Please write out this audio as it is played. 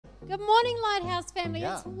Good morning, Lighthouse family.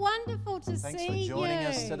 Yeah. It's wonderful to Thanks see for you. joining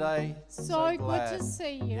us today. So glad. good to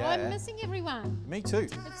see you. Yeah. I'm missing everyone. Me too.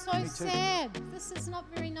 It's so Me too. sad. This is not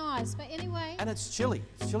very nice. But anyway, And it's chilly.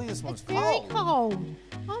 It's chilly this morning. it's very cold.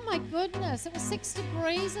 Oh my goodness. It was 6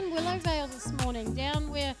 degrees in Willowvale this morning, down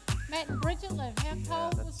where Matt and Bridget live. How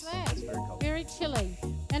cold was that? That's very cold. Very chilly.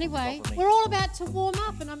 Anyway, Not for me. we're all about to warm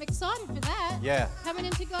up, and I'm excited for that. Yeah. Coming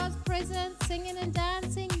into God's presence, singing and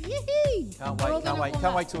dancing. Yee-hoo! Can't We're all wait, can't gonna wait. warm Can't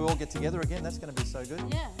up. wait till we all get together again. That's going to be so good.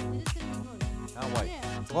 Yeah, it is going to be good. Can't wait.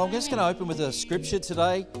 Yeah. Well, I'm just going to open with a scripture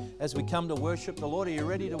today as we come to worship the Lord. Are you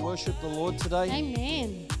ready to worship the Lord today?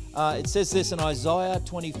 Amen. It says this in Isaiah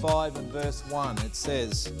 25 and verse 1. It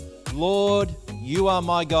says, Lord, you are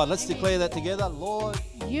my God. Let's declare that together. Lord,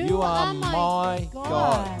 you are my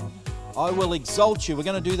God. I will exalt you. We're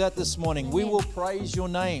going to do that this morning. We will praise your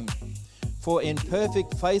name. For in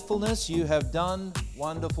perfect faithfulness you have done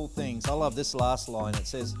wonderful things. I love this last line. It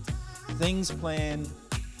says, things planned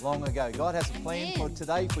long ago. God has a plan for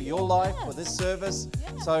today, for your life, for this service.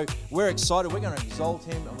 So we're excited. We're going to exalt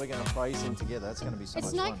him and we're going to praise him together. That's going to be so much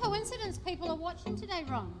fun. It's no coincidence people are watching today,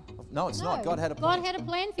 Ron. No, it's not. God had a plan. God had a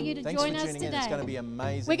plan for you to Thanks join for us tuning today. in. It's going to be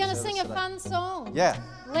amazing. We're going to service sing a today. fun song. Yeah.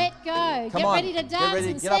 Let go. Come Get on. ready to Get dance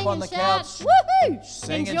ready. and Get up sing on and the shout. couch. Woohoo!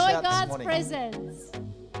 Sing and Enjoy shout this God's morning. presence.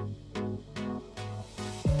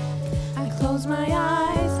 I close my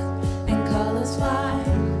eyes and colors fly.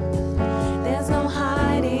 There's no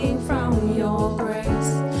hiding from your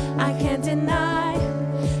grace. I can't deny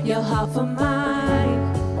your heart for mine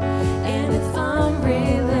and its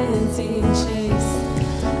unrelenting chase.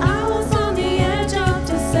 I was on the edge of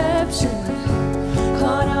deception,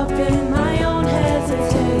 caught up in my own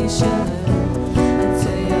hesitation,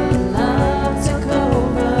 until your love took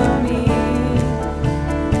over me.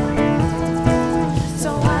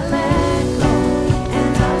 So I let go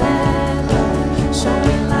and I let go,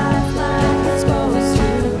 showing life like it's supposed to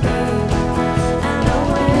be. An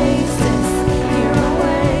oasis here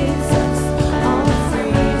awaits us, all the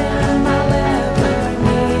freedom I'll ever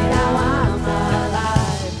need. Now I'm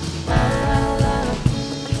alive, la la la,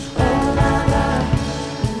 oh la la.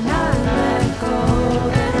 When I let go,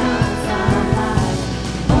 then I find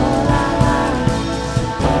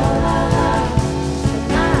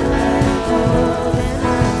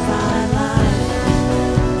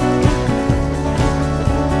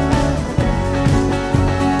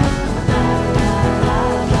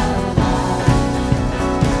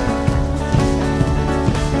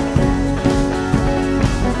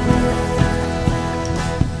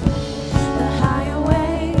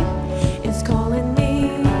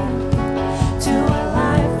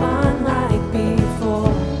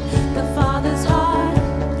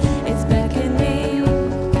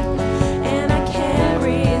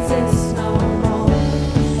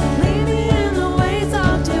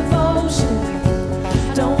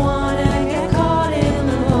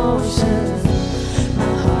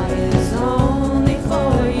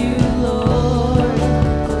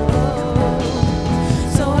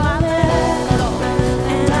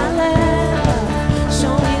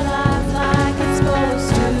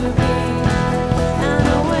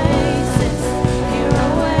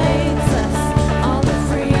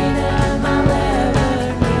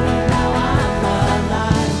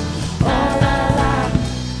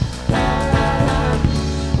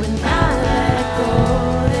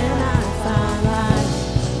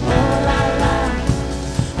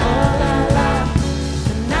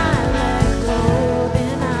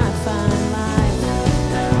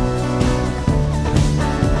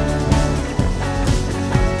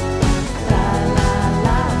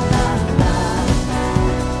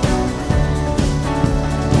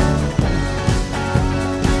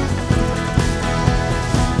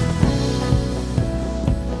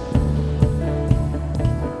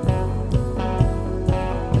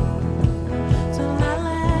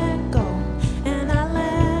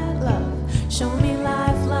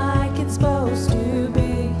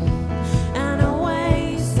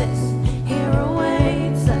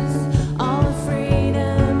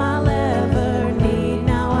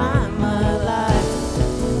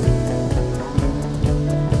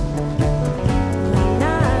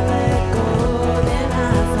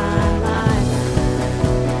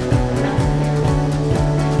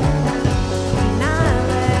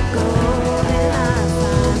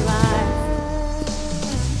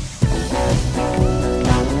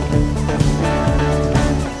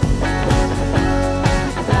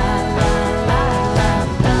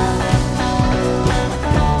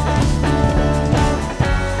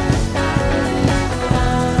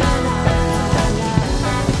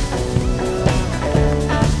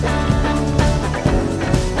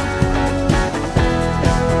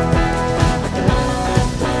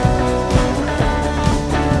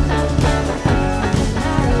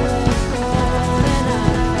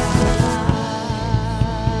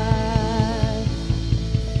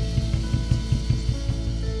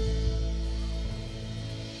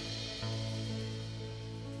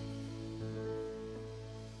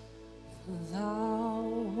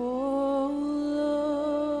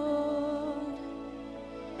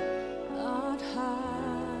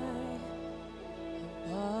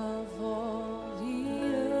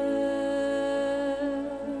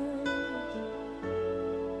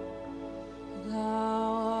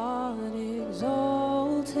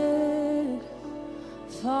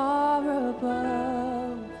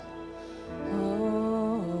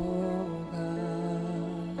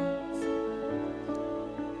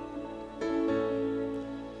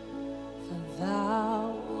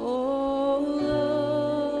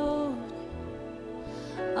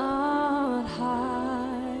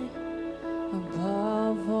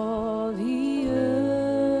above all the earth.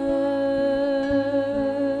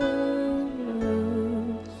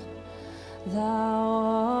 Thou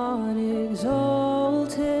art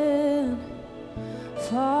exalted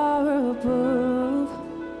far above,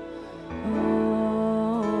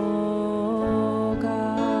 oh gods.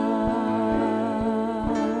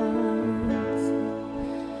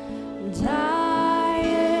 And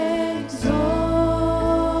I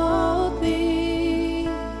exalt thee.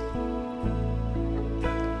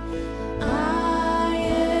 I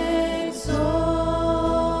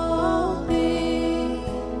exalt thee.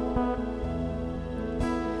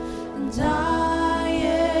 And I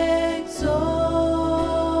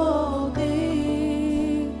exalt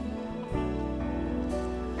thee,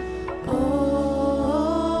 O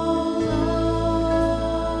Lord.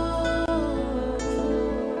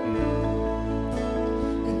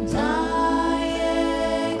 And I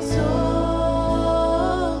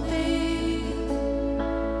exalt thee.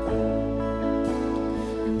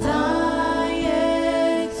 And I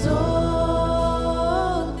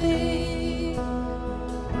exalt thee.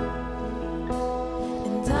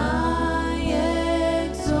 And I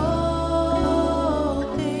exalt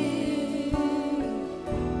thee,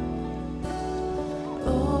 O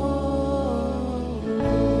Lord.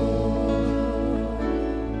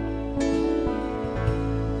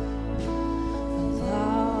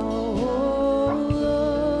 Thou, O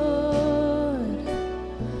Lord,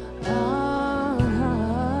 art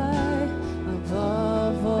high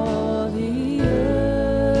above all the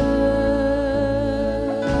earth.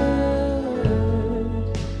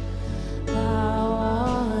 Thou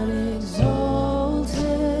art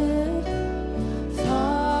exalted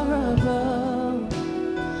far above,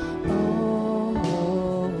 O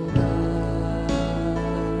gods.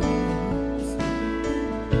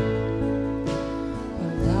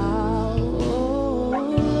 Thou, O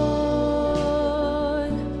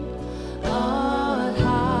Lord, art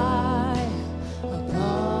high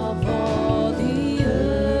above all the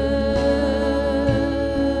earth.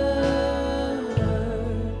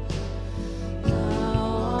 Thou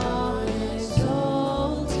art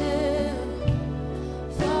exalted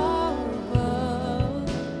far above,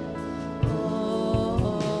 O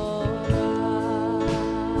gods.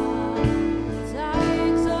 I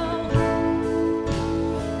exalt,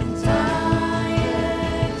 and I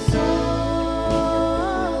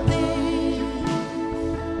exalt thee,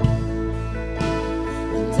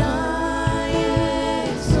 and I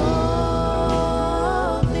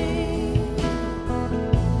exalt thee,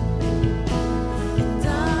 and I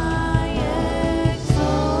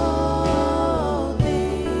exalt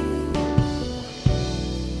thee,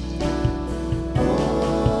 O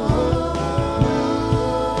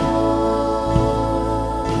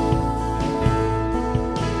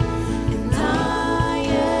and I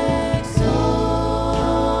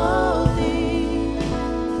exalt thee,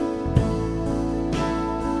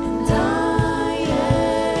 and I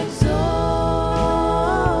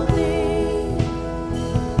exalt thee,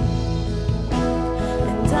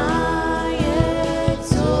 and I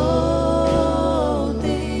exalt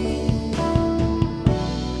thee,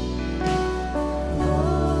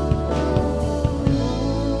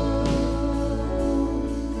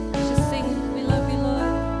 Just sing, we love you,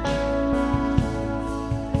 Lord.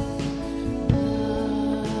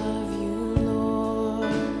 Love you,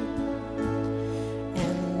 Lord,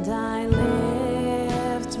 and I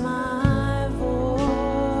lift my voice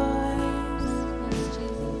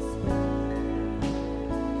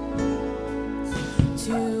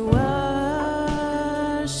to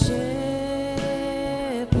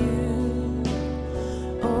worship you,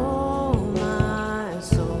 oh my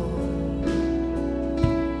soul.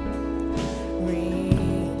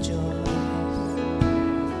 Rejoice,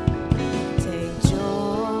 take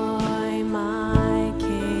joy, my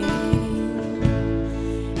King,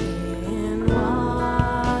 in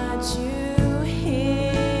what you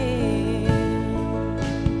hear,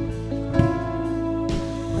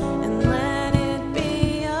 and let it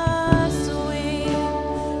be a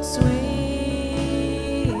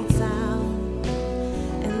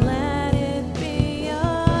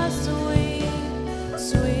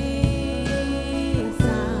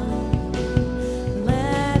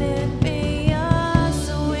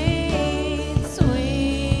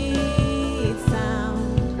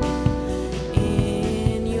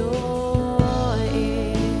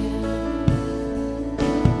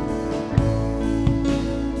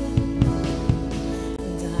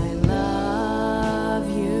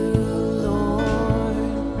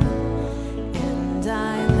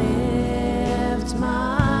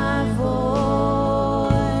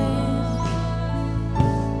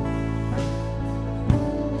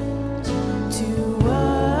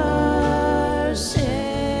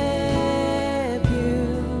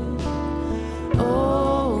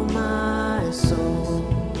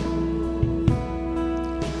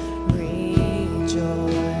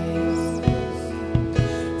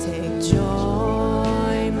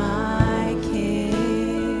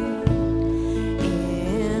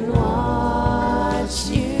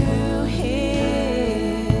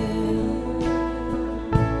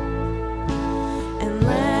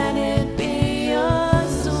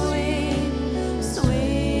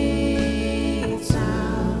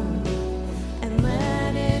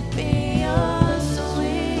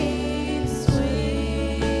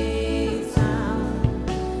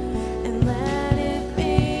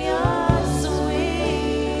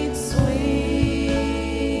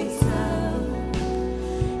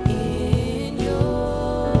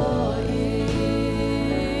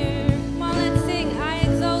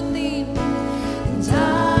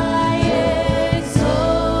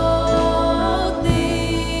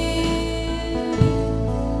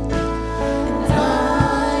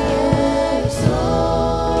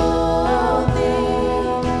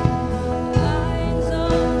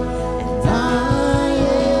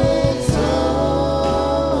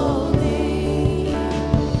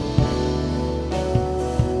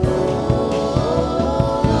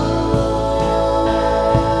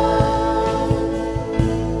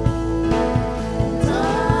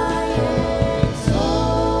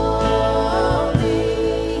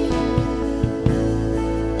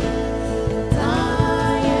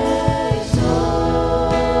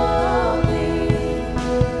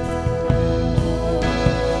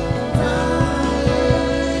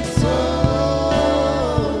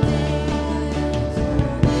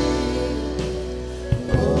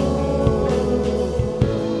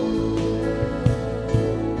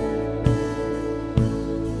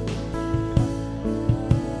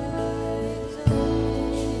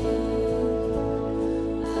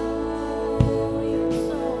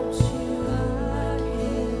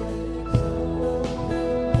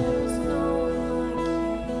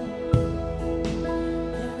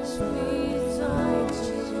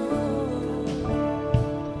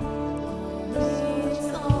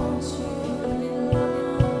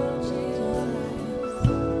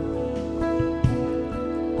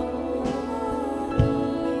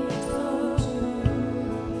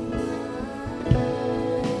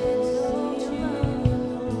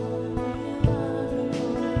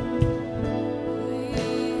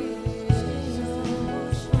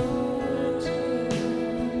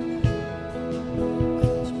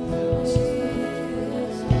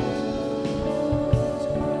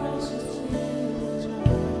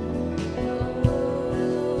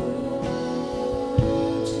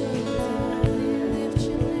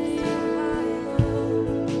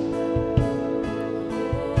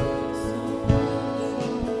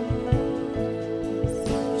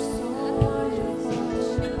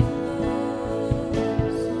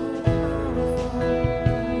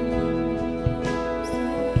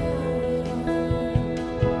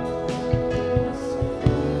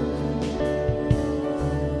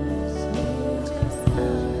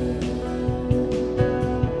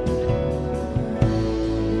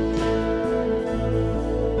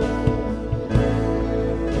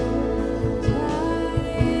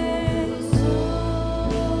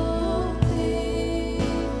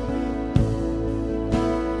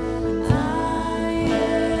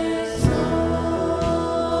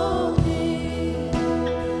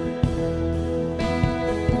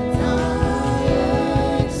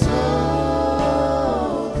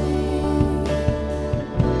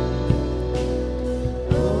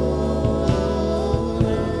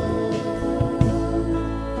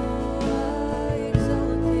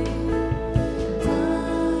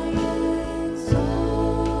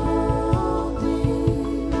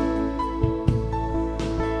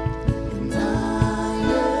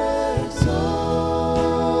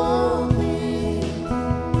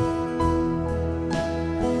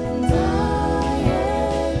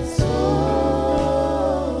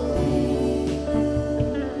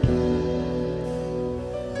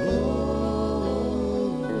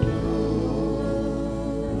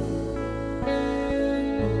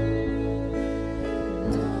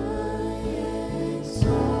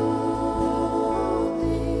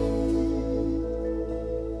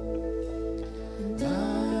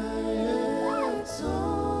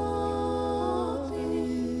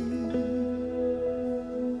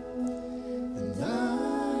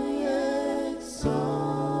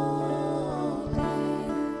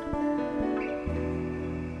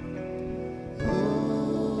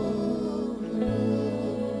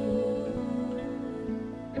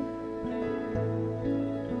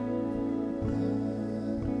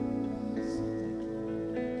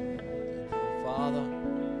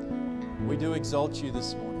do exalt you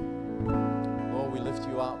this morning. Lord, we lift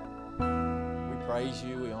you up. We praise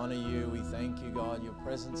you. We honor you. We thank you, God. Your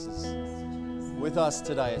presence is with us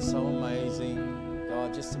today. It's so amazing,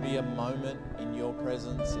 God. Just to be a moment in your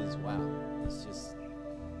presence is wow. It's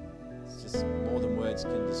just more than words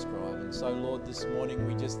can describe. And so, Lord, this morning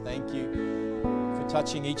we just thank you for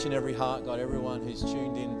touching each and every heart, God. Everyone who's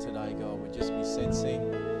tuned in today, God, would just be sensing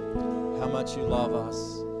how much you love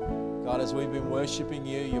us. God, as we've been worshiping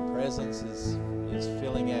you, your presence is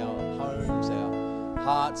filling our homes, our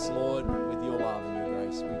hearts, Lord, with your love and your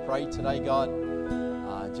grace. We pray today, God,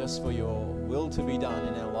 just for your will to be done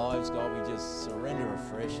in our lives, God. We just surrender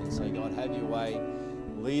afresh and say, God, have your way.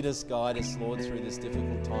 Lead us, guide us, Lord, through this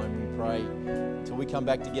difficult time. We pray until we come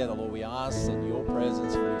back together, Lord. We ask that your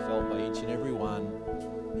presence will be felt by each and every one.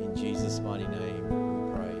 In Jesus' mighty name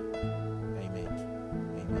we pray. Amen.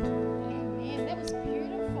 Amen. Amen. That was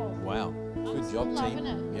beautiful. Wow. Good job, loving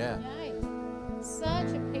team. it. Yeah. Yay. Such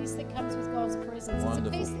a peace that comes with God's presence.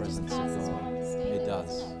 Wonderful it's a peace presence that just passes of all God. understanding. It does.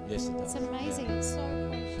 Isn't it? Yes, it does. It's amazing. Yeah. It's so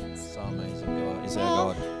precious. So amazing, God. Is Well,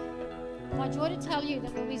 our God. My joy to tell you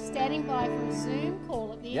that we'll be standing by for a Zoom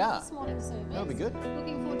call at the end of this morning's service. That'll be good.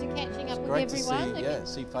 Looking forward to catching up with Great everyone. to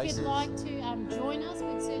see, see If faces. you'd like to join us,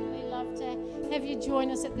 we'd certainly love to have you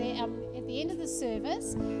join us at the end of the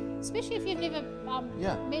service, especially if you've never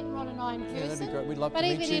met Ron and I in person. Yeah, that'd be great. We'd love but to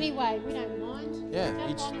meet even you. anyway, we don't mind. Yeah,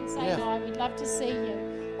 Jump on and say hi. We'd love to see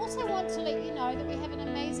you. Also want to let you know that we have an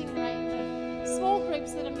amazing range of small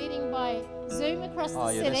groups that are meeting by Zoom across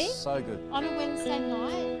the city. That's so good. On a Wednesday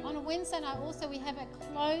night. On a Wednesday night also we have a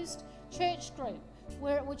closed church group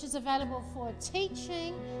which is available for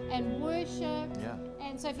teaching and worship. Yeah.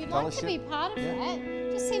 And so if you'd like to be part of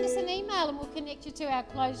that, just send us an email and we'll connect you to our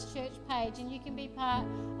closed church page and you can be part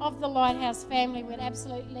of the Lighthouse family. We'd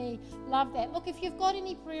absolutely love that. Look, if you've got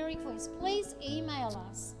any prayer requests, please email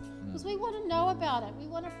us because we want to know about it. We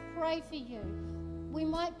want to pray for you. We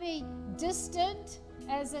might be distant,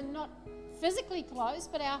 as in not physically close,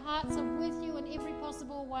 but our hearts are with you in every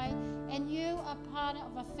possible way, and you are part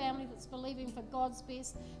of a family that's believing for God's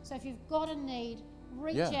best. So if you've got a need,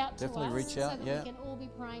 reach out to us reach out. so that we can all be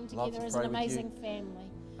praying Love together to as pray an with amazing family.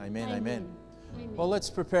 Amen. Amen. Well, let's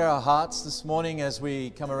prepare our hearts this morning as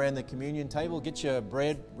we come around the communion table. Get your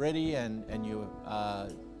bread ready and your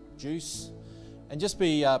juice, and just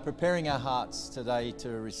be preparing our hearts today to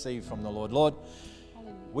receive from the Lord. Lord,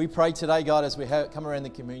 we pray today, God, as we come around the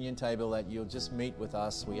communion table, that you'll just meet with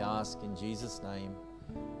us. We ask in Jesus' name.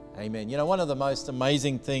 Amen. You know, one of the most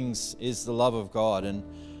amazing things is the love of God. And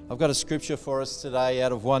I've got a scripture for us today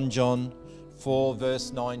out of 1 John 4,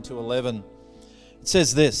 verse 9 to 11. It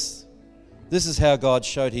says this: "This is how God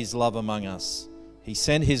showed his love among us. He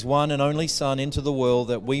sent his one and only Son into the world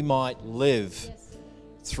that we might live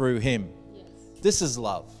through him." Yes. This is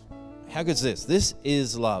love. How good is this? This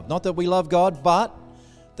is love. Not that we love God, but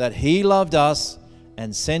that he loved us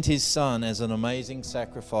and sent his Son as an amazing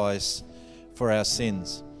sacrifice for our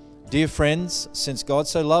sins. Dear friends, since God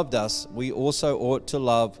so loved us, we also ought to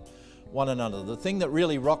love one another. The thing that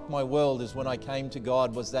really rocked my world is when I came to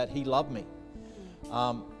God was that he loved me.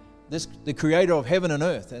 The creator of heaven and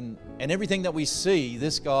earth and everything that we see,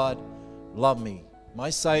 this God loved me. My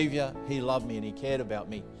Savior, he loved me and he cared about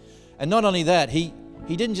me. And not only that, he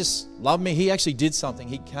didn't just love me, he actually did something.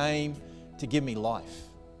 He came to give me life.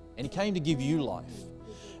 And he came to give you life.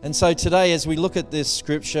 And so today, as we look at this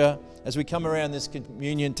scripture, as we come around this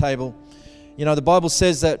communion table, you know, the Bible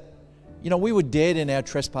says that, you know, we were dead in our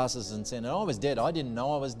trespasses and sin. And I was dead. I didn't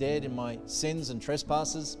know I was dead in my sins and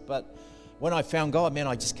trespasses. But when I found God, man,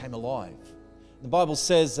 I just came alive. The Bible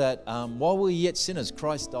says that while we were yet sinners,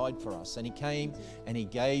 Christ died for us. And he came and he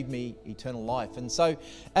gave me eternal life. And so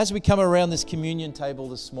as we come around this communion table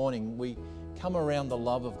this morning, we come around the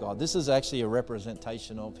love of God. This is actually a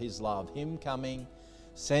representation of his love. Him coming,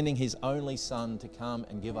 sending his only Son to come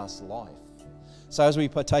and give us life. So as we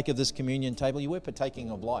partake of this communion table, we're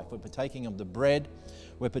partaking of life. We're partaking of the bread.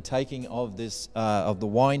 We're partaking of this of the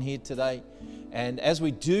wine here today. And as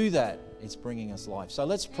we do that, it's bringing us life. So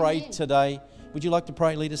let's pray today. Would you like to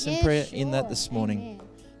pray, lead us in prayer in that this morning? Amen.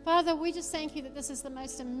 Father, we just thank you that this is the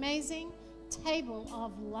most amazing table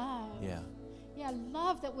of love. Yeah,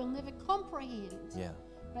 love that we'll never comprehend. Yeah.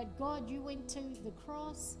 But God, you went to the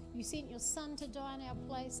cross. You sent your Son to die in our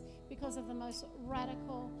place because of the most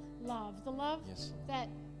radical love. The love that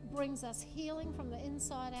brings us healing from the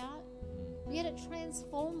inside out. Yet it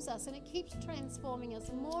transforms us and it keeps transforming us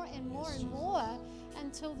more and more and more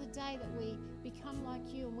until the day that we become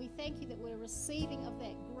like you. And we thank you that we're receiving of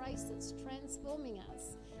that grace that's transforming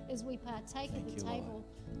us as we partake of the table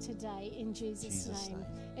today in Jesus' name.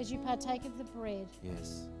 As you partake of the bread.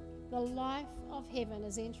 Yes. the life of heaven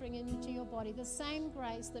is entering into your body. The same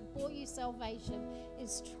grace that brought you salvation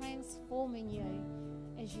is transforming you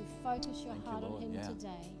as you focus your heart on Him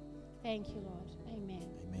today. Thank you, Lord. Amen.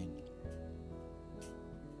 Amen. Thank you,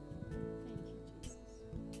 Jesus.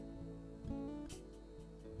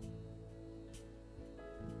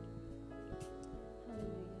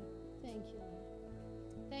 Hallelujah. Thank you,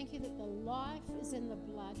 Lord. Thank you that the life is in the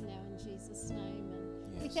blood now in Jesus' name.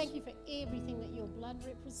 And we thank you for everything that your blood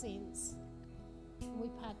represents. We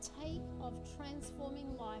partake of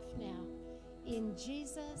transforming life now in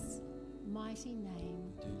Jesus' mighty name.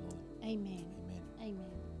 We do, Lord. Amen. Amen. Amen.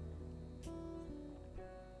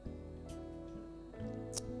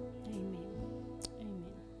 Amen. Amen.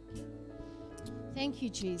 Thank you,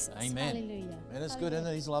 Jesus. Amen. Hallelujah. And it's good, isn't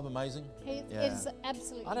it? His love amazing. It's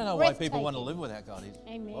absolutely I don't know why people breathtaking. want to live without God.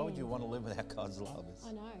 Amen. Why would you want to live without God's love?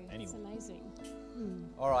 I know. Anyway. It's amazing.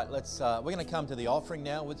 All right, we're going to come to the offering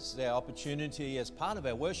now. It's our opportunity as part of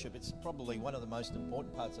our worship. It's probably one of the most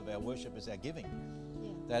important parts of our worship is our giving.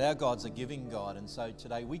 Yeah. That our God's a giving God. And so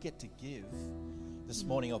today we get to give this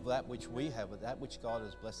morning of that which we have, with that which God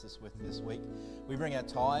has blessed us with this week. We bring our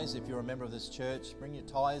tithes. If you're a member of this church, bring your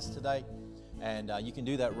tithes today. And you can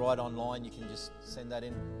do that right online. You can just send that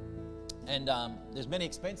in. And there's many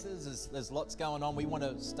expenses. There's lots going on. We want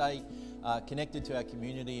to stay connected to our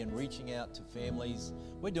community and reaching out to families.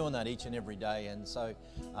 We're doing that each and every day. And so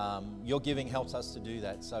your giving helps us to do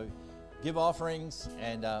that. So give offerings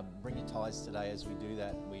and bring your tithes today as we do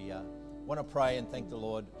that. We want to pray and thank the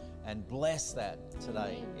Lord and bless that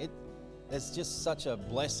today. There's just such a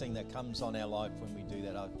blessing that comes on our life when we do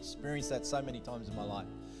that. I've experienced that so many times in my life.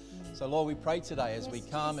 So Lord, we pray today as we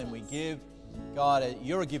come and we give. God,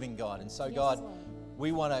 you're a giving God. And so God,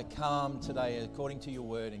 we want to come today according to your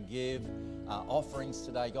word and give offerings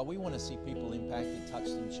today. God, we want to see people impacted,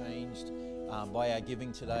 touched and changed by our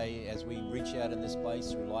giving today as we reach out in this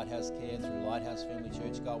place through Lighthouse Care and through Lighthouse Family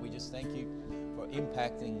Church. God, we just thank you for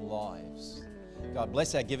impacting lives. God,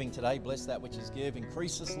 bless our giving today. Bless that which is give.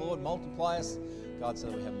 Increase us, Lord. Multiply us, God, so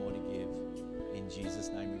that we have more to give. In Jesus'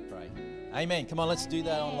 name we pray. Amen. Come on, let's do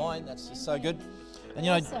that online. That's just so good. And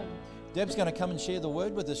you know, Deb's going to come and share the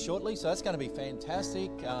word with us shortly, so that's going to be fantastic.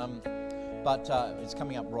 But it's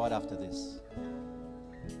coming up right after this.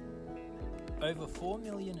 Over 4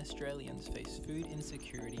 million Australians face food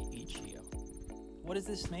insecurity each year. What does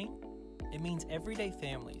this mean? It means everyday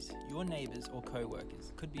families, your neighbours or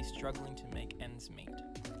co-workers, could be struggling to make ends meet.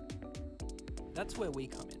 That's where we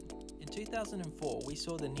come in. In 2004, we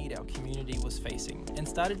saw the need our community was facing and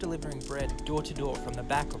started delivering bread door to door from the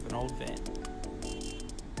back of an old van.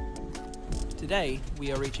 Today,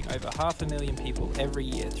 we are reaching over 500,000 people every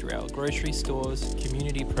year through our grocery stores,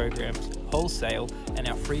 community programs, wholesale, and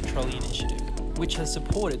our free trolley initiative, which has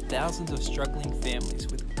supported thousands of struggling families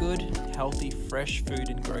with good, healthy, fresh food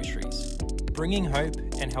and groceries, bringing hope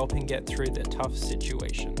and helping get through their tough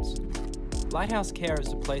situations. Lighthouse Care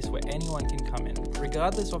is a place where anyone can come in,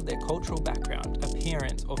 regardless of their cultural background,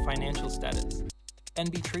 appearance, or financial status,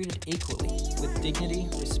 and be treated equally with dignity,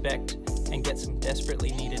 respect, and get some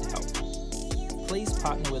desperately needed help. Please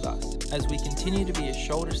partner with us as we continue to be a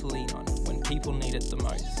shoulder to lean on when people need it the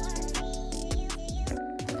most.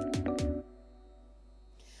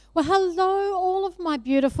 Well, hello, all of my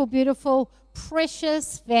beautiful, beautiful,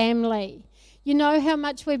 precious family. You know how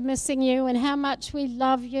much we're missing you and how much we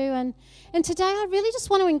love you. And today I really just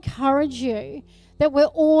want to encourage you that we're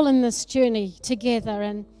all in this journey together.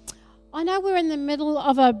 And I know we're in the middle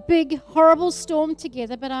of a big, horrible storm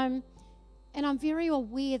together, but I'm very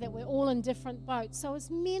aware that we're all in different boats. So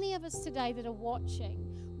as many of us today that are watching,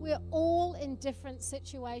 we're all in different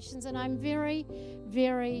situations, and I'm very,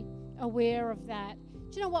 very aware of that.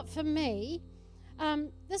 Do you know what, for me,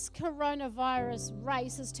 this coronavirus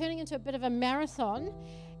race is turning into a bit of a marathon,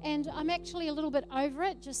 and I'm actually a little bit over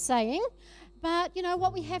it, just saying. But you know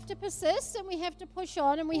what, we have to persist and we have to push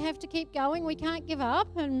on and we have to keep going. We can't give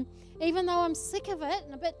up. And even though I'm sick of it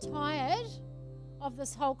and a bit tired of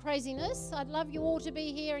this whole craziness, I'd love you all to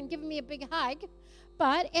be here and give me a big hug.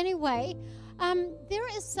 But anyway, there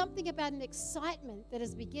is something about an excitement that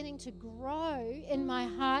is beginning to grow in my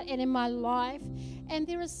heart and in my life. And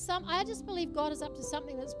I just believe God is up to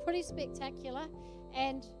something that's pretty spectacular.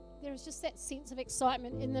 And there is just that sense of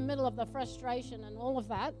excitement in the middle of the frustration and all of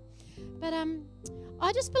that. But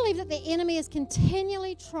I just believe that the enemy is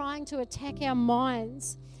continually trying to attack our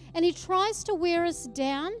minds. And he tries to wear us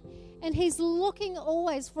down. And he's looking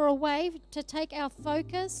always for a way to take our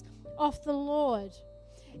focus off the Lord.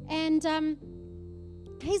 And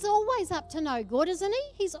he's always up to no good, isn't he?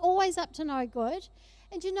 He's always up to no good.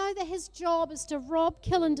 And you know that his job is to rob,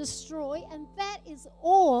 kill, and destroy, and that is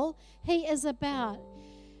all he is about.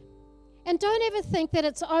 And don't ever think that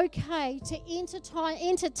it's okay to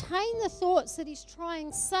entertain the thoughts that he's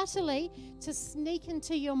trying subtly to sneak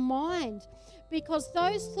into your mind, because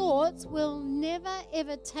those thoughts will never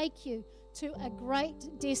ever take you to a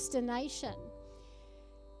great destination.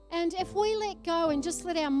 And if we let go and just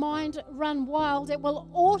let our mind run wild, it will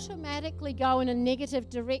automatically go in a negative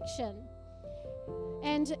direction.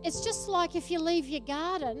 And it's just like if you leave your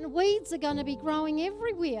garden, weeds are going to be growing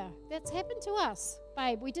everywhere. That's happened to us,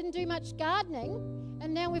 babe. We didn't do much gardening,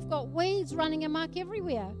 and now we've got weeds running amok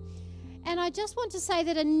everywhere. And I just want to say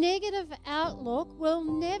that a negative outlook will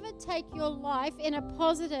never take your life in a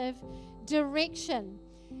positive direction.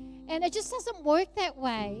 And it just doesn't work that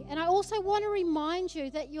way. And I also want to remind you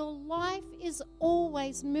that your life is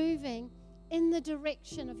always moving in the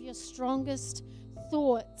direction of your strongest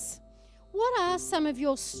thoughts. What are some of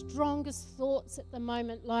your strongest thoughts at the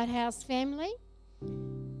moment, Lighthouse family?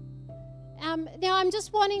 Now, I'm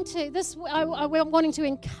just wanting to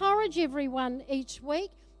encourage everyone each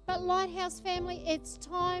week, but Lighthouse family, it's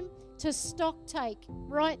time to stock take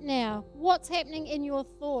right now. What's happening in your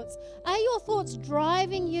thoughts? Are your thoughts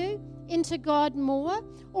driving you into God more,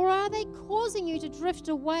 or are they causing you to drift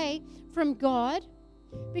away from God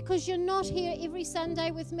because you're not here every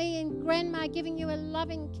Sunday with me and Grandma giving you a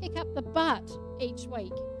loving kick up the butt each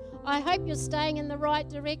week? I hope you're staying in the right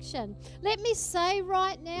direction. Let me say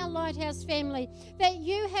right now, Lighthouse family, that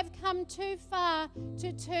you have come too far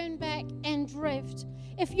to turn back and drift.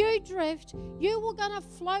 If you drift, you are going to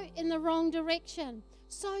float in the wrong direction.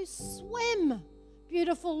 So swim,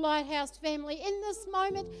 beautiful Lighthouse family. In this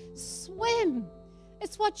moment, swim.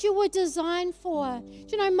 It's what you were designed for. Do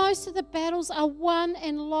you know, most of the battles are won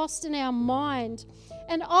and lost in our mind.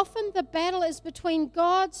 And often the battle is between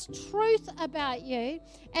God's truth about you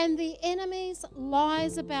and the enemy's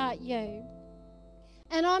lies about you.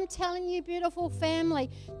 And I'm telling you, beautiful family,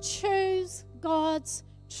 choose God's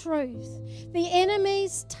truth. The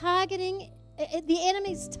enemy's target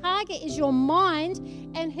is your mind,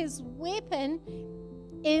 and his weapon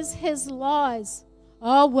is his lies.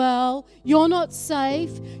 Oh, well, you're not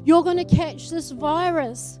safe. You're going to catch this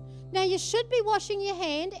virus. Now, you should be washing your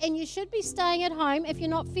hand and you should be staying at home if you're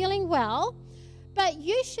not feeling well, but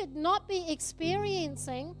you should not be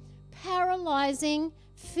experiencing paralyzing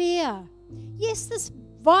fear. Yes, this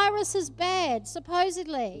virus is bad,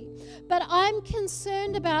 supposedly, but I'm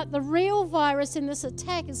concerned about the real virus in this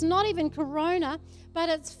attack. It's not even corona, but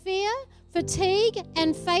it's fear, fatigue,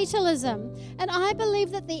 and fatalism. And I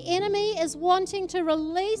believe that the enemy is wanting to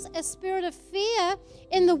release a spirit of fear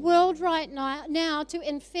in the world right now to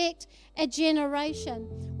infect a generation.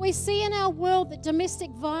 We see in our world that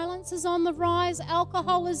domestic violence is on the rise,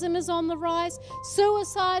 alcoholism is on the rise,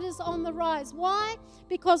 suicide is on the rise. Why?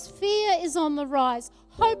 Because fear is on the rise.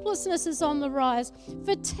 Hopelessness is on the rise.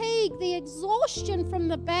 Fatigue, the exhaustion from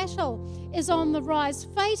the battle, is on the rise.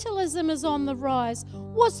 Fatalism is on the rise.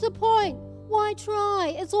 What's the point? Why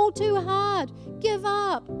try? It's all too hard. Give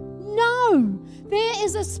up. No, there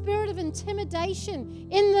is a spirit of intimidation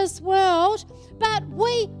in this world, but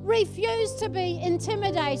we refuse to be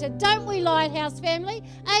intimidated, don't we, Lighthouse family?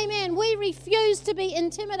 Amen. We refuse to be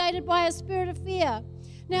intimidated by a spirit of fear.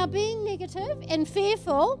 Now, being negative and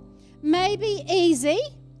fearful may be easy.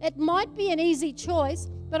 It might be an easy choice,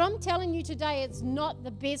 but I'm telling you today, it's not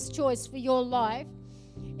the best choice for your life.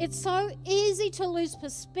 It's so easy to lose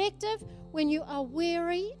perspective when you are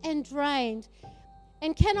weary and drained.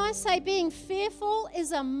 And can I say, being fearful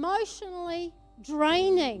is emotionally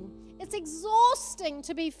draining. It's exhausting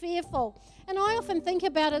to be fearful. And I often think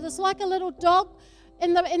about it, it's like a little dog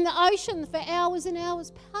in the ocean for hours and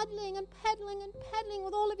hours, paddling and paddling and paddling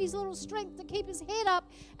with all of his little strength to keep his head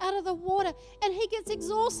up out of the water. And he gets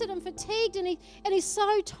exhausted and fatigued, and he's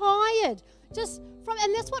so tired.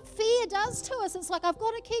 And that's what fear does to us. It's like, I've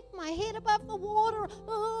got to keep my head above the water.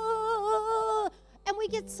 And we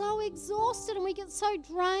get so exhausted, and we get so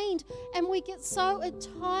drained, and we get so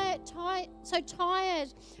tired.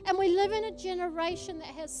 And we live in a generation that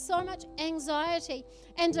has so much anxiety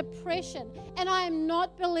and depression. And I am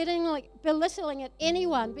not belittling at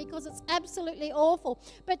anyone, because it's absolutely awful.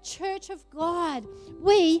 But Church of God,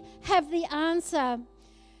 we have the answer.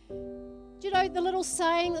 Do you know the little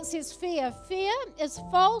saying that says fear? Fear is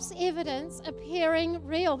false evidence appearing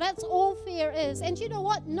real. That's all fear is. And you know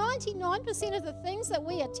what? 99% of the things that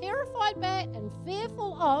we are terrified about and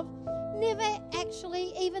fearful of never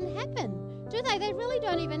actually even happen. Do they? They really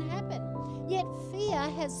don't even happen. Yet fear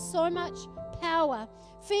has so much power.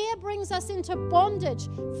 Fear brings us into bondage.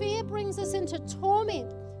 Fear brings us into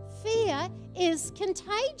torment. Fear is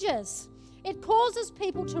contagious. It causes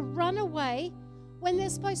people to run away when they're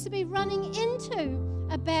supposed to be running into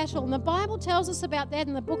a battle. And the Bible tells us about that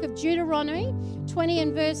in the book of Deuteronomy 20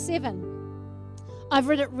 and verse 7. I've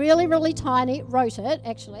wrote it really, really tiny,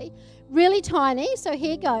 really tiny, so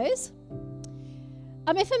here goes.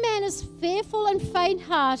 If a man is fearful and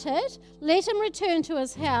faint-hearted, let him return to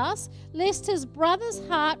his house, lest his brother's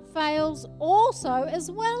heart fails also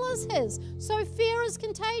as well as his. So fear is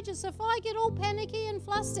contagious. If I get all panicky and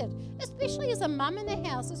flustered, especially as a mum in the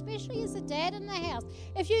house, especially as a dad in the house,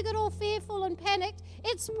 if you get all fearful and panicked,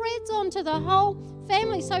 it spreads onto the whole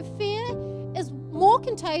family. So fear is more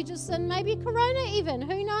contagious than maybe corona even,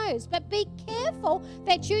 who knows? But be careful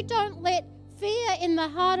that you don't let fear in the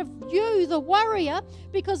heart of you, the worrier,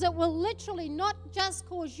 because it will literally not just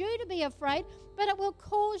cause you to be afraid, but it will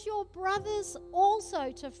cause your brothers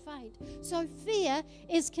also to faint. So fear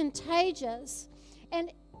is contagious,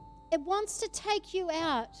 and it wants to take you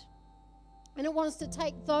out, and it wants to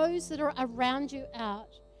take those that are around you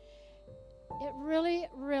out. It really,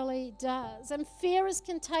 really does. And fear is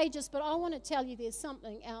contagious, but I want to tell you there's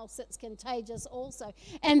something else that's contagious also,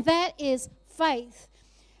 and that is faith.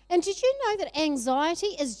 And did you know that anxiety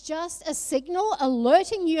is just a signal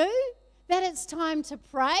alerting you that it's time to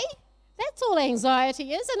pray? That's all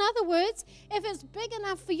anxiety is. In other words, if it's big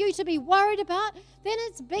enough for you to be worried about, then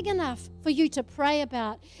it's big enough for you to pray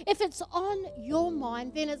about. If it's on your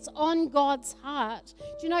mind, then it's on God's heart.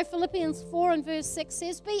 Do you know Philippians 4 and verse 6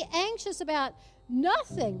 says, be anxious about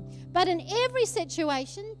nothing, but in every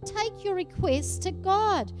situation, take your requests to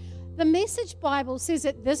God. The Message Bible says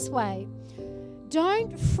it this way: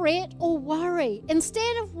 don't fret or worry.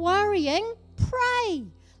 Instead of worrying, pray.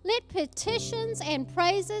 Let petitions and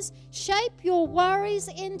praises shape your worries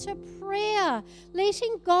into prayer,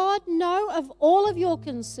 letting God know of all of your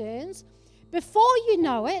concerns. Before you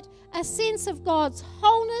know it, a sense of God's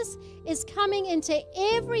wholeness is coming into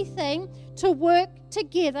everything to work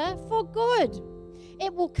together for good.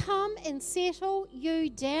 It will come and settle you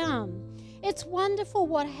down. It's wonderful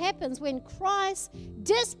what happens when Christ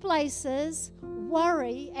displaces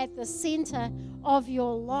worry at the center of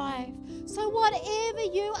your life. So whatever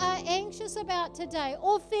you are anxious about today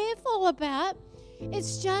or fearful about,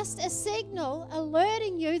 it's just a signal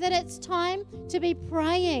alerting you that it's time to be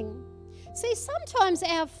praying. See, sometimes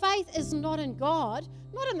our faith is not in God,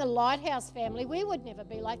 not in the Lighthouse family. We would never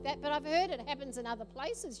be like that, but I've heard it happens in other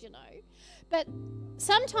places, you know. But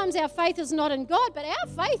sometimes our faith is not in God, but our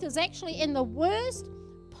faith is actually in the worst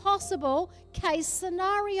possible case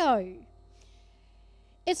scenario.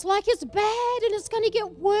 It's like it's bad and it's going to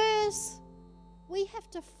get worse. We have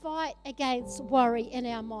to fight against worry in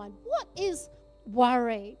our mind. What is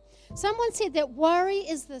worry? Someone said that worry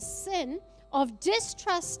is the sin of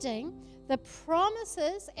distrusting the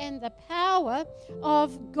promises and the power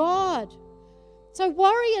of God. So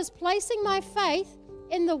worry is placing my faith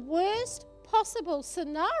in the worst possible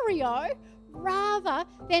scenario rather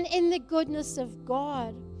than in the goodness of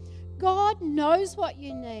God. God knows what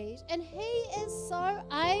you need, and He is so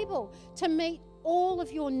able to meet all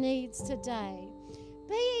of your needs today.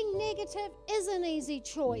 Being negative is an easy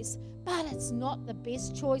choice, but it's not the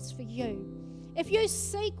best choice for you. If you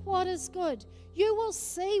seek what is good, you will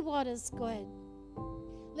see what is good.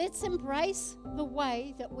 Let's embrace the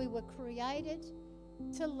way that we were created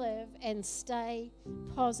to live and stay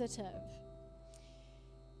positive.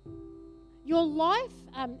 Your life,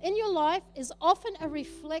 in your life, is often a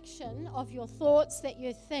reflection of your thoughts that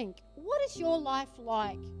you think. What is your life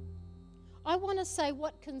like? I want to say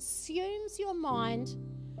what consumes your mind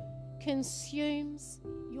consumes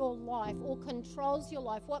your life or controls your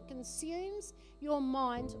life. What consumes your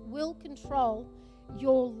mind will control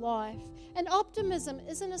your life. And optimism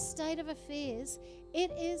isn't a state of affairs, it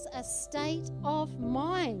is a state of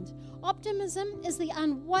mind. Optimism is the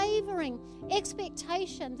unwavering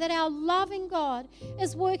expectation that our loving God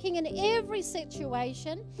is working in every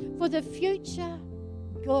situation for the future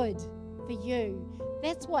good for you.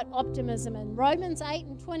 That's what optimism in Romans 8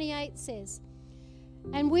 and 28 says.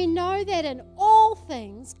 And we know that in all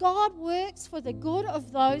things, God works for the good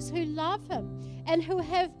of those who love Him and who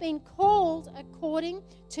have been called according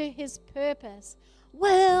to His purpose.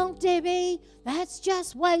 Well, Debbie, that's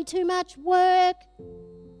just way too much work.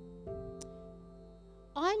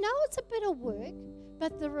 I know it's a bit of work,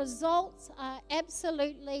 but the results are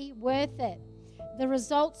absolutely worth it. The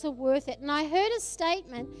results are worth it. And I heard a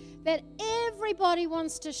statement that everybody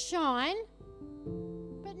wants to shine,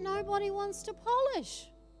 but nobody wants to polish.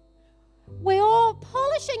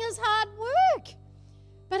 Polishing is hard work,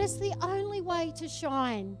 but it's the only way to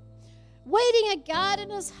shine. Weeding a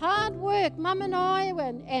garden is hard work. Mum and I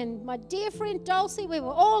and my dear friend Dulcie, we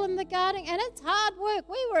were all in the garden, and it's hard work.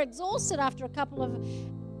 We were exhausted after a couple of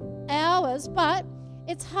hours, but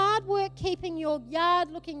it's hard work keeping your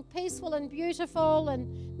yard looking peaceful and beautiful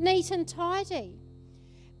and neat and tidy.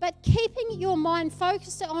 But keeping your mind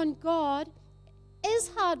focused on God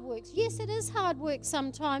is hard work. Yes, it is hard work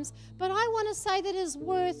sometimes, but I want to say that it is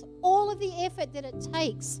worth all of the effort that it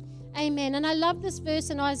takes. Amen. And I love this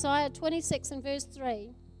verse in Isaiah 26 and verse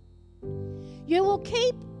 3. You will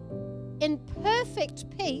keep in perfect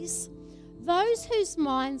peace those whose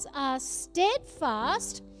minds are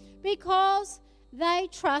steadfast because they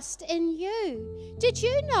trust in you. Did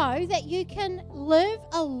you know that you can live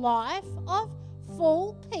a life of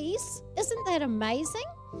full peace? Isn't that amazing?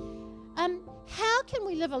 How can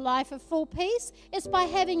we live a life of full peace? It's by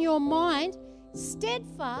having your mind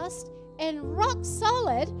steadfast and rock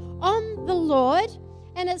solid on the Lord,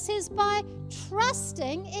 and it says by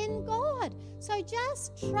trusting in God. So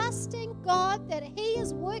just trusting God that He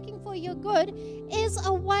is working for your good is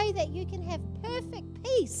a way that you can have perfect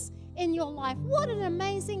peace in your life. What an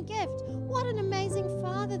amazing gift. What an amazing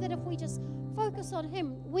Father, that if we just focus on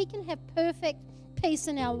Him, we can have perfect peace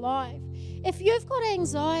in our life. If you've got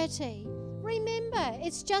anxiety, remember,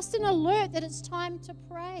 it's just an alert that it's time to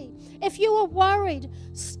pray. If you are worried,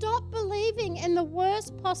 stop believing in the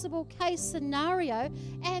worst possible case scenario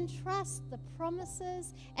and trust the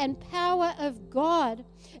promises and power of God.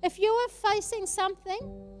 If you are facing something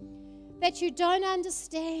that you don't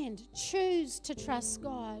understand, choose to trust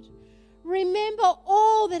God. Remember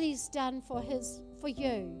all that He's done for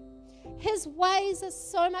you. His ways are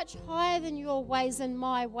so much higher than your ways and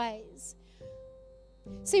my ways.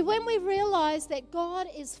 See, when we realize that God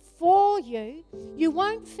is for you, you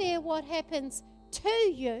won't fear what happens to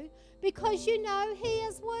you because you know He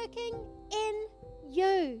is working in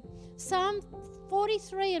you. Psalm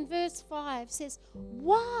 43 and verse 5 says,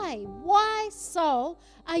 Why, soul,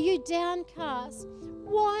 are you downcast?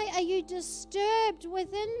 Why are you disturbed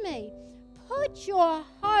within me? Put your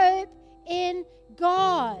hope in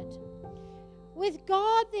God. With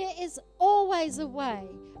God, there is always a way.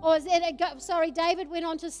 David went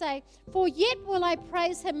on to say, For yet will I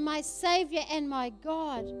praise Him, my Savior and my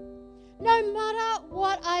God. No matter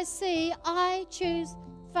what I see, I choose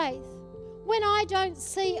faith. When I don't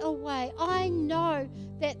see a way, I know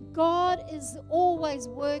that God is always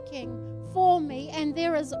working for me, and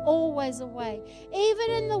there is always a way. Even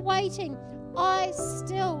in the waiting, I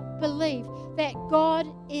still believe that God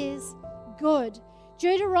is good.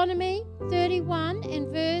 Deuteronomy 31 and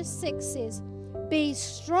verse 6 says, Be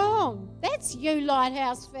strong. That's you,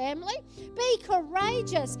 Lighthouse family. Be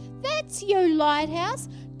courageous. That's you, Lighthouse.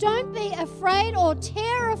 Don't be afraid or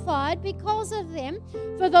terrified because of them,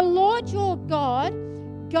 for the Lord your God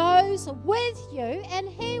goes with you, and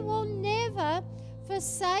He will never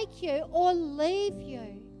forsake you or leave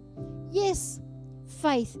you. Yes,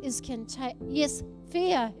 fear is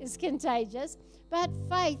contagious, but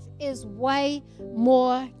faith is way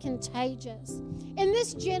more contagious. In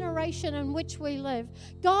this generation in which we live,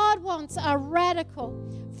 God wants a radical,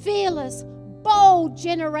 fearless, bold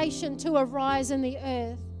generation to arise in the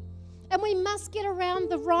earth. And we must get around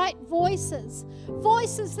the right voices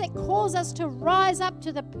that cause us to rise up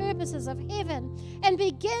to the purposes of heaven and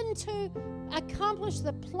begin to accomplish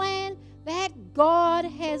the plan that God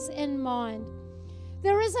has in mind.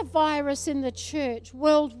 There is a virus in the church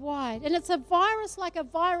worldwide, and it's a virus like a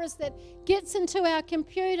virus that gets into our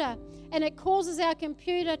computer and it causes our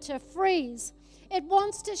computer to freeze. It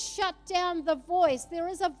wants to shut down the voice. There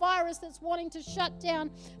is a virus that's wanting to shut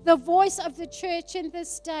down the voice of the church in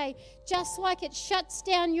this day, just like it shuts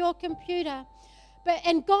down your computer.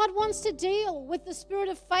 And God wants to deal with the spirit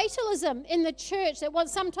of fatalism in the church that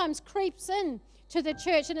sometimes creeps in to the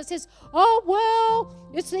church, and it says, oh, well,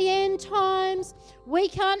 it's the end times. We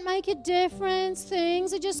can't make a difference.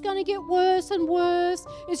 Things are just going to get worse and worse.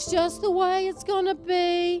 It's just the way it's going to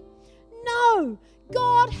be. No,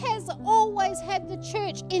 God has always had the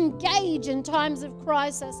church engage in times of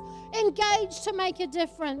crisis, engage to make a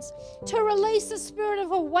difference, to release a spirit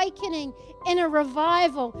of awakening and a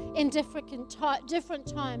revival in different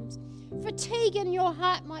times. Fatigue in your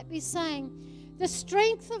heart might be saying, the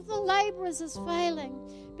strength of the laborers is failing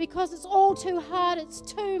because it's all too hard, it's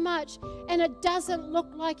too much, and it doesn't look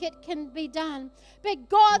like it can be done. But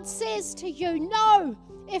God says to you, no,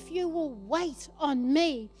 if you will wait on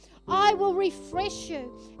me, I will refresh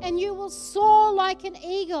you, and you will soar like an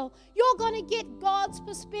eagle. You're going to get God's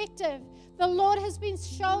perspective. The Lord has been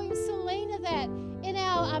showing Selena that in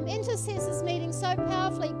our intercessors meeting so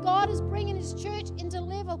powerfully. God is bringing His church into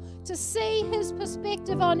level to see His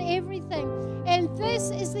perspective on everything. And this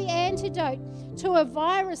is the antidote to a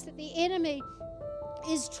virus that the enemy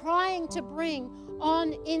is trying to bring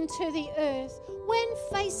on into the earth. When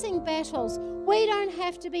facing battles, we don't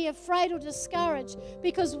have to be afraid or discouraged,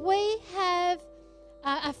 because we have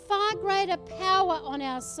a far greater power on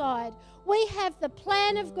our side. We have the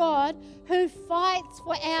plan of God who fights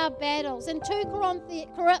for our battles. In 2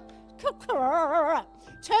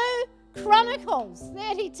 Chronicles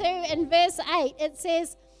 32 and verse 8, it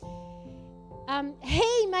says,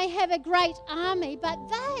 he may have a great army, but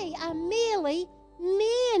they are merely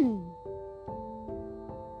men.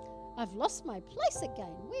 I've lost my place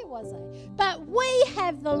again. Where was I? But we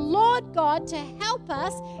have the Lord God to help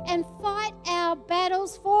us and fight our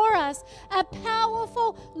battles for us. A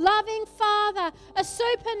powerful, loving Father, a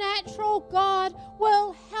supernatural God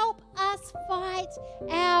will help us fight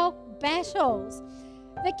our battles.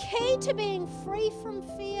 The key to being free from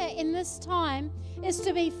fear in this time is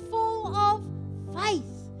to be full of faith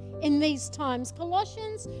in these times.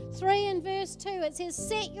 Colossians 3 and verse 2, it says,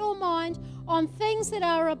 set your mind on things that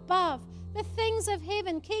are above, the things of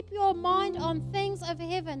heaven. Keep your mind on things of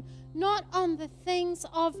heaven, not on the things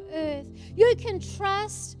of earth. You can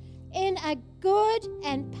trust in a good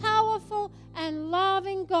and powerful and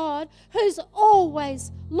loving God who's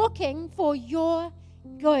always looking for your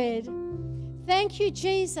good. Thank you,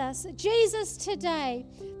 Jesus. Jesus, today,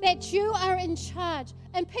 that you are in charge.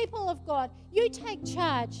 And people of God, you take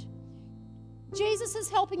charge. Jesus is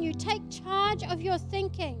helping you take charge of your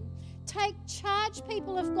thinking. Take charge,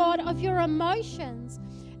 people of God, of your emotions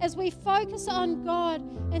as we focus on God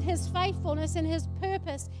and His faithfulness and His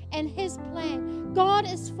purpose and His plan. God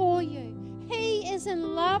is for you. He is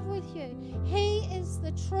in love with you. He is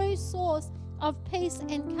the true source of peace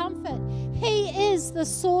and comfort. He is the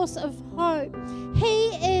source of hope. He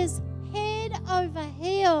is head over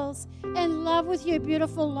heels in love with you,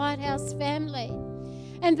 beautiful Lighthouse family.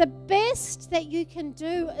 And the best that you can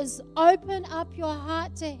do is open up your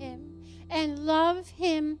heart to Him and love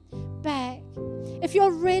Him back. If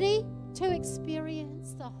you're ready to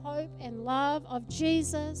experience the hope and love of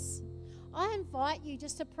Jesus, I invite you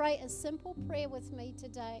just to pray a simple prayer with me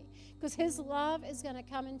today, because His love is going to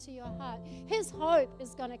come into your heart. His hope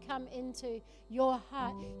is going to come into your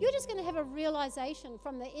heart. You're just going to have a realization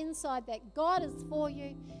from the inside that God is for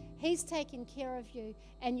you. He's taking care of you,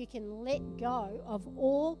 and you can let go of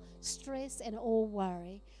all stress and all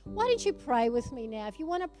worry. Why don't you pray with me now? If you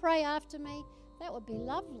want to pray after me, that would be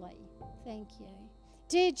lovely. Thank you.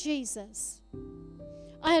 Dear Jesus,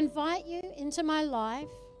 I invite you into my life.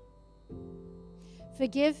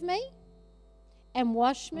 Forgive me and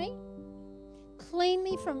wash me. Clean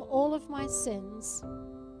me from all of my sins.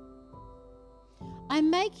 I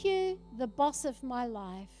make you the boss of my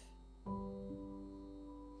life.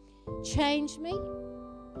 Change me,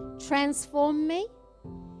 transform me,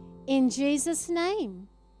 in Jesus' name.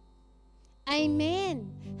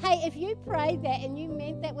 Amen. Hey, if you prayed that and you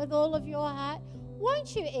meant that with all of your heart,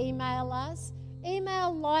 won't you email us?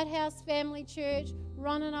 Email Lighthouse Family Church.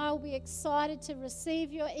 Ron and I will be excited to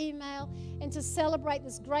receive your email and to celebrate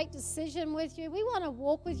this great decision with you. We want to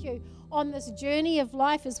walk with you on this journey of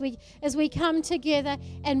life as we come together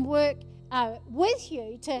and work with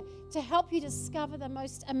you to help you discover the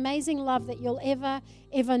most amazing love that you'll ever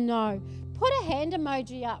know. Put a hand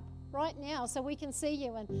emoji up right now so we can see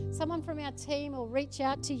you, and someone from our team will reach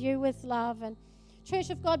out to you with love. And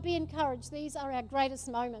Church of God, be encouraged. These are our greatest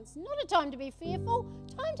moments. Not a time to be fearful,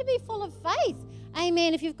 time to be full of faith.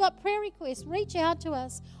 Amen. If you've got prayer requests, reach out to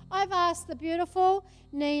us. I've asked the beautiful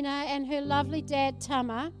Nina and her lovely dad,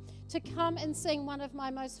 Tama, to come and sing one of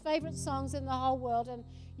my most favorite songs in the whole world, and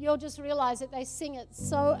you'll just realize that they sing it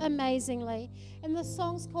so amazingly. And the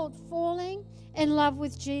song's called Falling in Love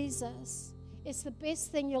with Jesus. It's the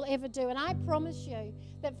best thing you'll ever do, and I promise you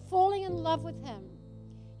that falling in love with Him,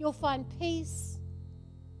 you'll find peace.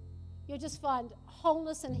 You'll just find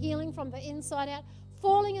wholeness and healing from the inside out.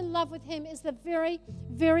 Falling in love with Him is the very,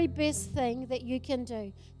 very best thing that you can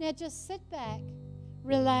do. Now just sit back,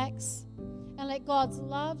 relax, and let God's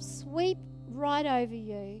love sweep right over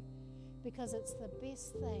you, because it's the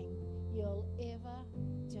best thing you'll ever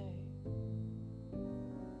do.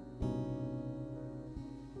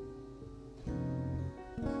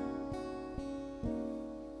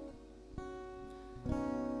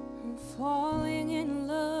 I'm falling in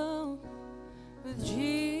love with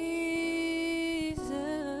Jesus,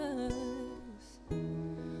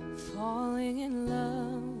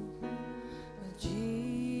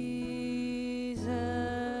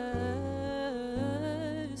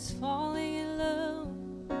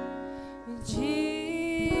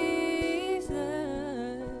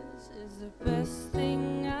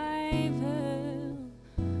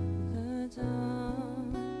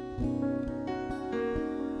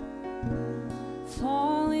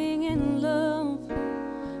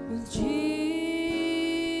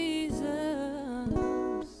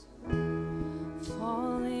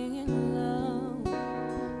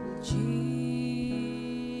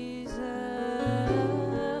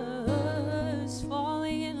 Jesus,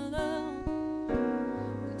 falling in love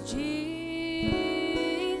with Jesus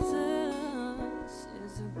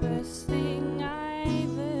is the best thing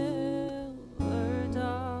I've ever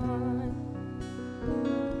done.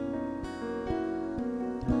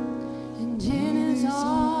 And in his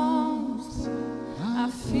arms I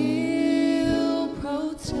feel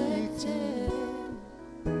protected.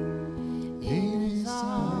 In his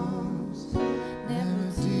arms,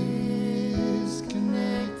 never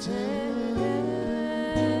disconnected.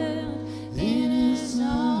 In his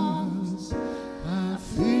arms, I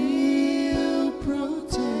feel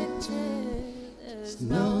protected. There's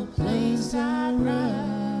no place I'd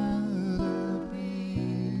rather be.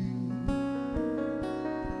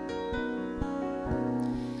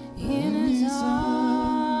 In his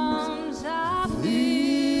arms, I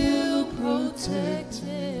feel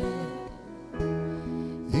protected.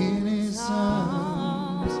 In his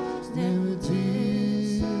arms, never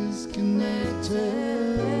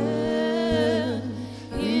disconnected.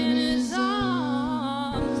 In his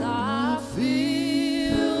arms, I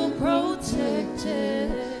feel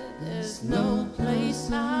protected. There's no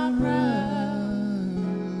place I'd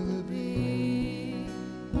rather be.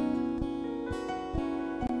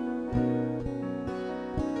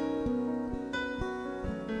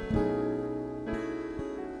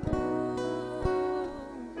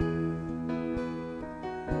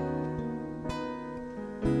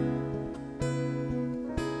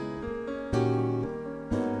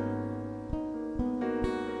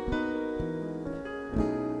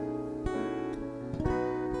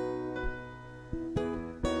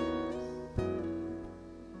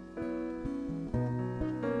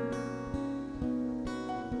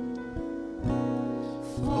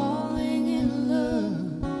 Falling in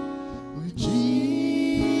love with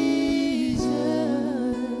Jesus.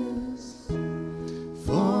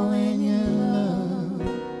 Falling in love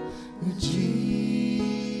with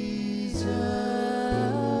Jesus.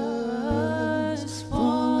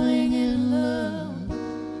 Falling in love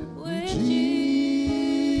with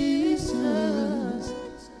Jesus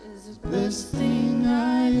is the best thing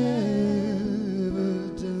I ever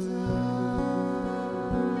done.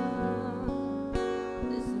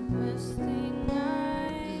 Is the best thing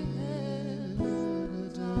I've ever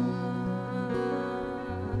done.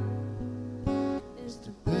 Is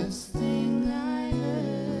the best thing I've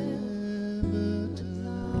ever done.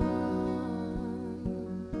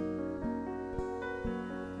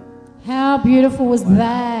 How beautiful was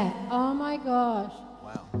that? Oh my gosh.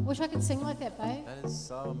 Wow. Wish I could sing like that, babe. That is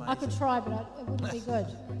so amazing. I could try, but it wouldn't be good.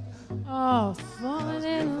 Oh, falling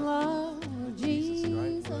in love with Jesus,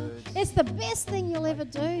 great Jesus. words. It's the best thing you'll ever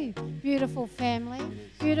do. Beautiful family,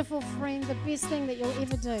 beautiful friend, the best thing that you'll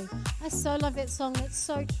ever do. I so love that song. That's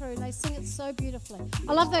so true. They sing it so beautifully.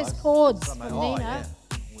 I love those chords from Oh, Nina. yeah.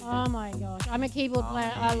 Oh my gosh. I'm a keyboard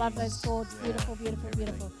player. I love those chords. Beautiful, beautiful,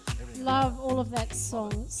 beautiful. Love all of that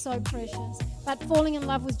song. It's so precious. But falling in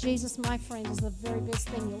love with Jesus, my friend, is the very best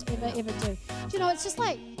thing you'll ever do. Do you know, it's just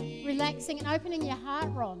like relaxing and opening your heart,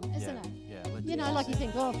 Ron, isn't it? Yeah, let You know, Jesus like you in.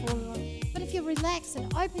 think, oh, falling in love. But if you relax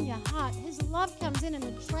and open your heart, His love comes in and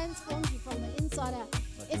it transforms you from the inside out.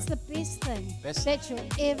 It's the best thing Best that you'll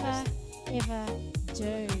ever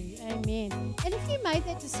do. Amen. And if you made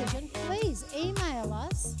that decision, please email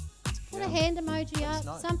us. Put a hand emoji up,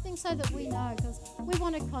 know. something so that we know, because we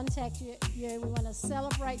want to contact you, we want to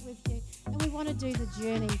celebrate with you, and we want to do the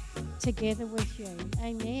journey together with you.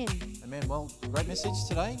 Amen. Amen. Well, great message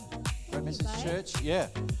today. Great message, babe. church. Yeah.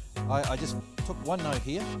 I just took one note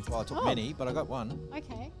here. Well, I took many, but I got one.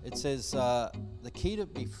 Okay. It says, the key to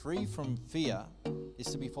be free from fear is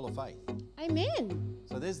to be full of faith. Amen.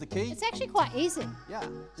 So there's the key. It's actually quite easy. Yeah.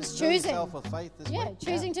 Just fill choosing. yourself with faith this Yeah, week.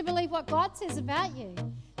 choosing to believe what God says about you,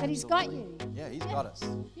 that He's got you. Yeah, He's got us.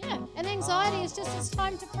 Yeah, and anxiety is just it's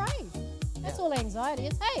time to pray. That's all anxiety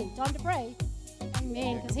is. Hey, time to pray.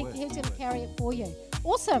 Amen, because good word, He's going good to carry it for you.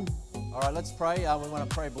 Awesome. All right, let's pray. We want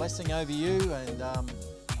to pray blessing over you and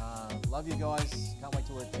love you guys. Can't wait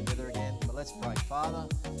to work together again. But let's pray. Father,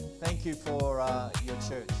 thank you for your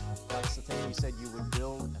church. That's the thing you said you would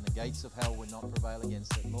build, and the gates of hell would not prevail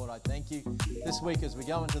against it. Lord, I thank you this week as we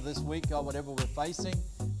go into this week, God, whatever we're facing,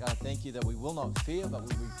 God, thank you that we will not fear, but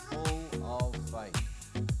we'll be full of faith.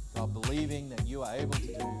 God, believing that you are able to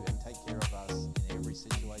do and take care of us in every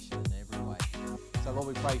situation and every way. So, Lord,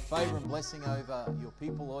 we pray favour and blessing over your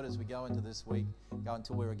people, Lord, as we go into this week. Go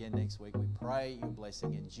until we're again next week. We pray your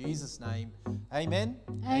blessing in Jesus' name. Amen.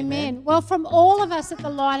 Amen. Well, from all of us at the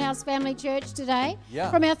Lighthouse Family Church today,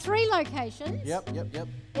 from our 3 locations,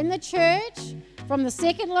 in the church, from the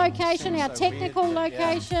second location, our technical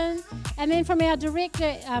location, and then from our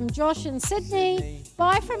director, Josh in Sydney.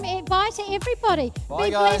 Bye to everybody. Bye,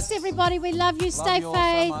 Be blessed, everybody. We love you. Stay you all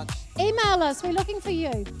faith. so much. Email us. We're looking for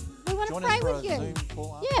you. We want to Join pray us for with a you. Zoom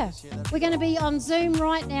call after Yeah, this. That'd we're be going to be on Zoom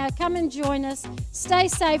right now. Come and join us. Stay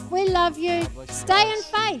safe. We love you. bless you Stay in guys.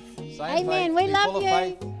 faith. Stay in Amen. faith. We Be love full of you.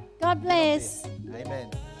 faith. God bless. Amen.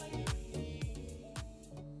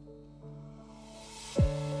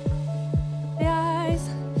 The eyes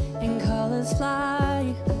and colors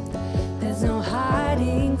fly. There's no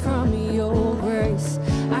hiding from your grace.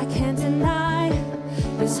 I can't deny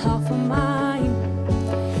this heart for mine.